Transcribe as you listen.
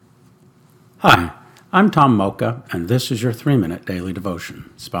Hi, I'm Tom Mocha, and this is your 3-Minute Daily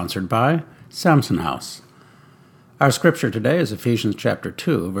Devotion, sponsored by Samson House. Our scripture today is Ephesians chapter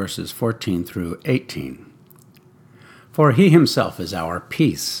 2, verses 14 through 18. For he himself is our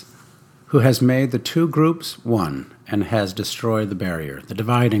peace, who has made the two groups one, and has destroyed the barrier, the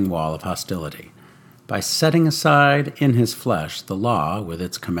dividing wall of hostility, by setting aside in his flesh the law with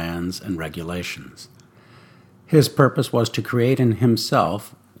its commands and regulations. His purpose was to create in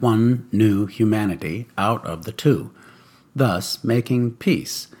himself one new humanity out of the two, thus making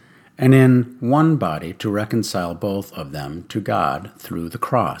peace, and in one body to reconcile both of them to God through the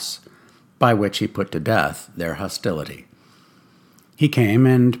cross, by which he put to death their hostility. He came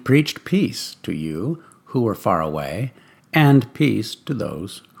and preached peace to you who were far away, and peace to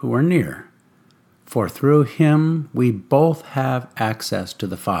those who were near. For through him we both have access to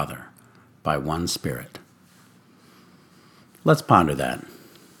the Father by one Spirit. Let's ponder that.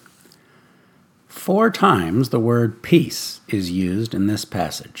 4 times the word peace is used in this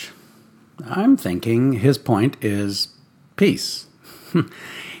passage. I'm thinking his point is peace.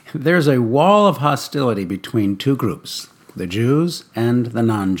 There's a wall of hostility between two groups, the Jews and the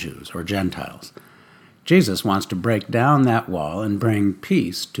non-Jews, or Gentiles. Jesus wants to break down that wall and bring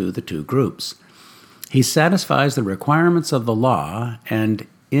peace to the two groups. He satisfies the requirements of the law, and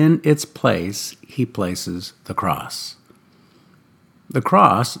in its place, he places the cross. The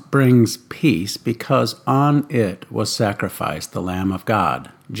cross brings peace because on it was sacrificed the Lamb of God,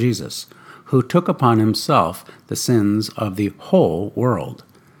 Jesus, who took upon himself the sins of the whole world.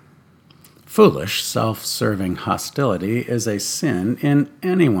 Foolish, self-serving hostility is a sin in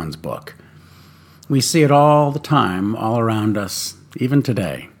anyone's book. We see it all the time, all around us, even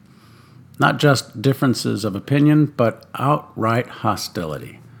today. Not just differences of opinion, but outright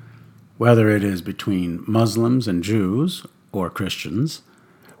hostility, whether it is between Muslims and Jews, or Christians,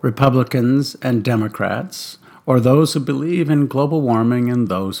 Republicans and Democrats, or those who believe in global warming and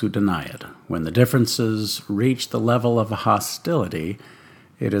those who deny it. When the differences reach the level of hostility,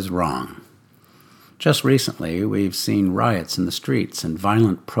 it is wrong. Just recently, we've seen riots in the streets and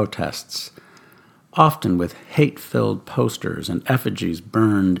violent protests, often with hate-filled posters and effigies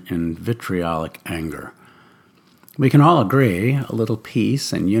burned in vitriolic anger. We can all agree a little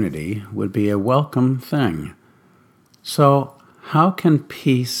peace and unity would be a welcome thing. So, how can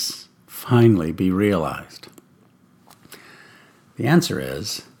peace finally be realized? The answer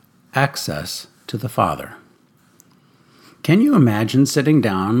is access to the Father. Can you imagine sitting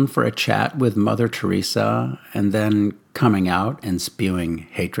down for a chat with Mother Teresa and then coming out and spewing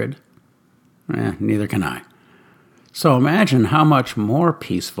hatred? Neither can I. So imagine how much more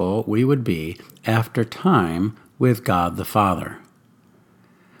peaceful we would be after time with God the Father.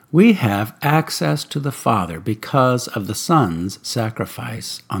 We have access to the Father because of the Son's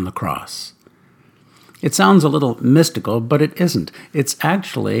sacrifice on the cross. It sounds a little mystical, but it isn't. It's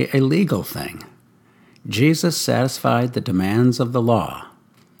actually a legal thing. Jesus satisfied the demands of the law.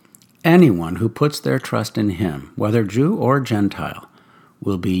 Anyone who puts their trust in him, whether Jew or Gentile,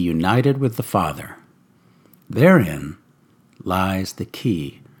 will be united with the Father. Therein lies the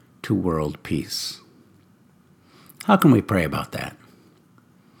key to world peace. How can we pray about that?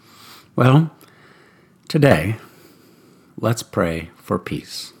 Well, today, let's pray for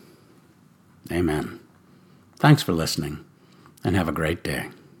peace. Amen. Thanks for listening, and have a great day.